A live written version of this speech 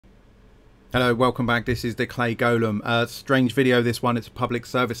Hello, welcome back. This is the Clay Golem. Strange video this one. It's a public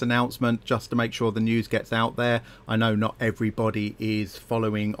service announcement just to make sure the news gets out there. I know not everybody is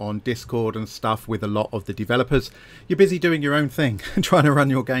following on Discord and stuff with a lot of the developers. You're busy doing your own thing and trying to run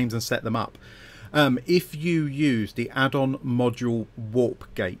your games and set them up. If you use the add-on module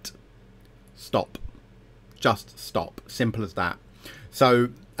Warpgate, stop. Just stop. Simple as that.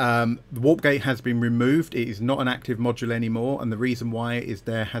 So the Warpgate has been removed. It is not an active module anymore, and the reason why is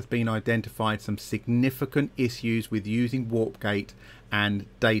there has been identified some significant issues with using Warpgate and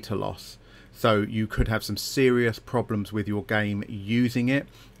data loss. So you could have some serious problems with your game using it.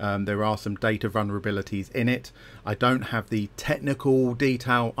 There are some data vulnerabilities in it. I don't have the technical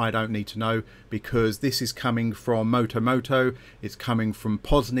detail. I don't need to know, because this is coming from Moto, it's coming from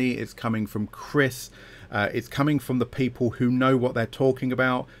Posny, it's coming from Chris. It's coming from the people who know what they're talking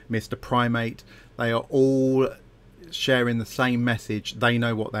about. Mr. Primate, they are all sharing the same message. They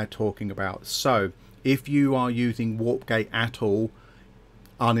know what they're talking about. So if you are using Warpgate at all,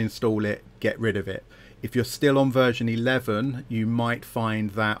 uninstall it, get rid of it. If you're still on version 11, you might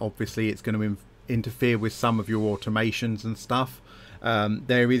find that obviously it's going to interfere with some of your automations and stuff.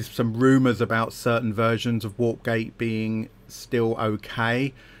 There is some rumors about certain versions of Warpgate being still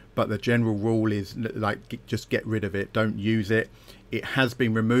okay, but the general rule is like just get rid of it, don't use it. It has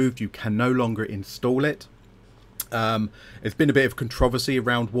been removed. You can no longer install it. There's been a bit of controversy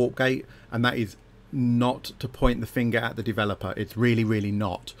around Warpgate, and that is not to point the finger at the developer. It's really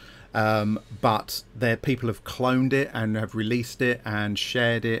not. But people have cloned it and have released it and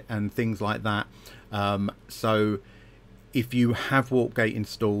shared it and things like that. So if you have Warpgate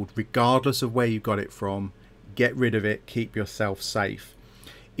installed, regardless of where you got it from, get rid of it, keep yourself safe.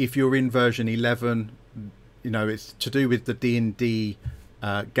 If you're in version 11, you know, it's to do with the D&D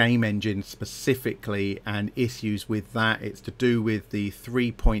game engine specifically and issues with that. It's to do with the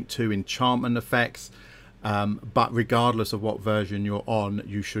 3.2 enchantment effects. But regardless of what version you're on,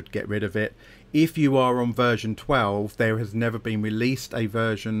 you should get rid of it. If you are on version 12, there has never been released a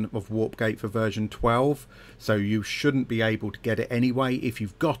version of Warpgate for version 12, so you shouldn't be able to get it anyway. If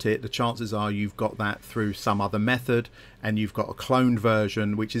you've got it, the chances are you've got that through some other method, and you've got a cloned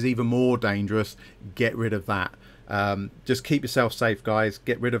version, which is even more dangerous. Get rid of that. Just keep yourself safe, guys.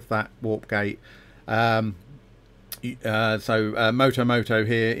 Get rid of that Warpgate. Moto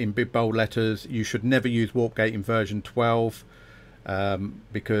here in big bold letters, you should never use Warpgate in version 12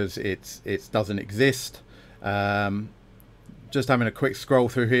 because it doesn't exist. Just having a quick scroll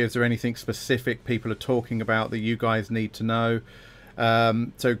through here, is there anything specific people are talking about that you guys need to know?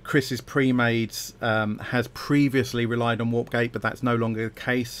 So Chris's pre-mades has previously relied on Warpgate, but that's no longer the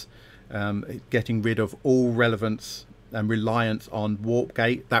case. Getting rid of all relevance and reliance on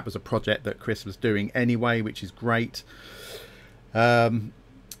Warpgate. That was a project that Chris was doing anyway, which is great.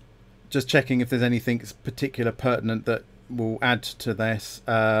 Just checking if there's anything particular pertinent that will add to this.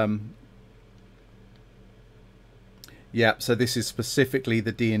 Yeah, so this is specifically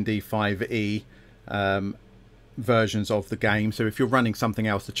the D&D 5e versions of the game. So if you're running something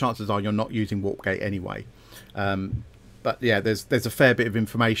else, the chances are you're not using Warpgate anyway. But yeah, there's a fair bit of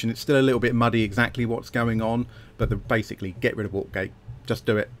information. It's still a little bit muddy exactly what's going on, but basically get rid of Warpgate. Just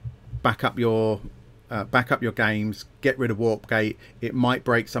do it. Back up your games. Get rid of Warpgate. It might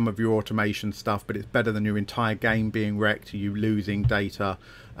break some of your automation stuff, but it's better than your entire game being wrecked, you losing data,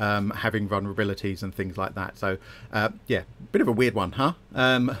 having vulnerabilities and things like that. So yeah, bit of a weird one, huh?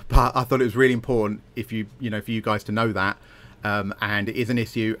 But I thought it was really important for you guys to know that. And it is an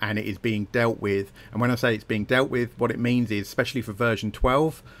issue, and it is being dealt with. And when I say it's being dealt with, what it means is, especially for version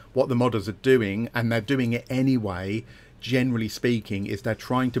 12, what the modders are doing, and they're doing it anyway, generally speaking, is they're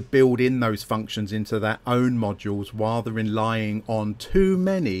trying to build in those functions into their own modules while they're relying on too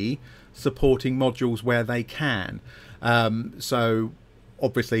many supporting modules where they can. So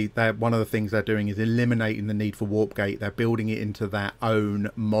obviously, one of the things they're doing is eliminating the need for Warpgate. They're building it into their own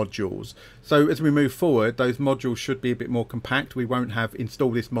modules. So as we move forward, those modules should be a bit more compact. We won't have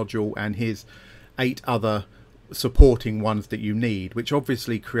install this module and here's 8 other supporting ones that you need, which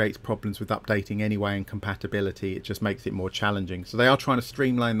obviously creates problems with updating anyway and compatibility. It just makes it more challenging. So they are trying to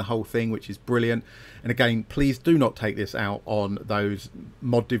streamline the whole thing, which is brilliant. And again, please do not take this out on those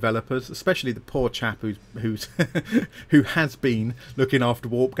mod developers, especially the poor chap who has been looking after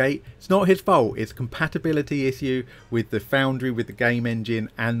Warpgate. It's not his fault. It's a compatibility issue with the Foundry, with the game engine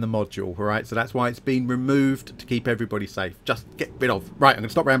and the module. All right, so that's why it's been removed, to keep everybody safe. Just get rid of. Right, I'm going to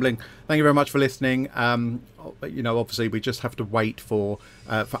stop rambling. Thank you very much for listening. You know, obviously we just have to wait for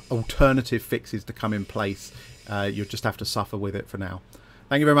alternative fixes to come in place. You'll just have to suffer with it for now.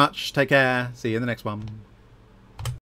 Thank you very much. Take care. See you in the next one.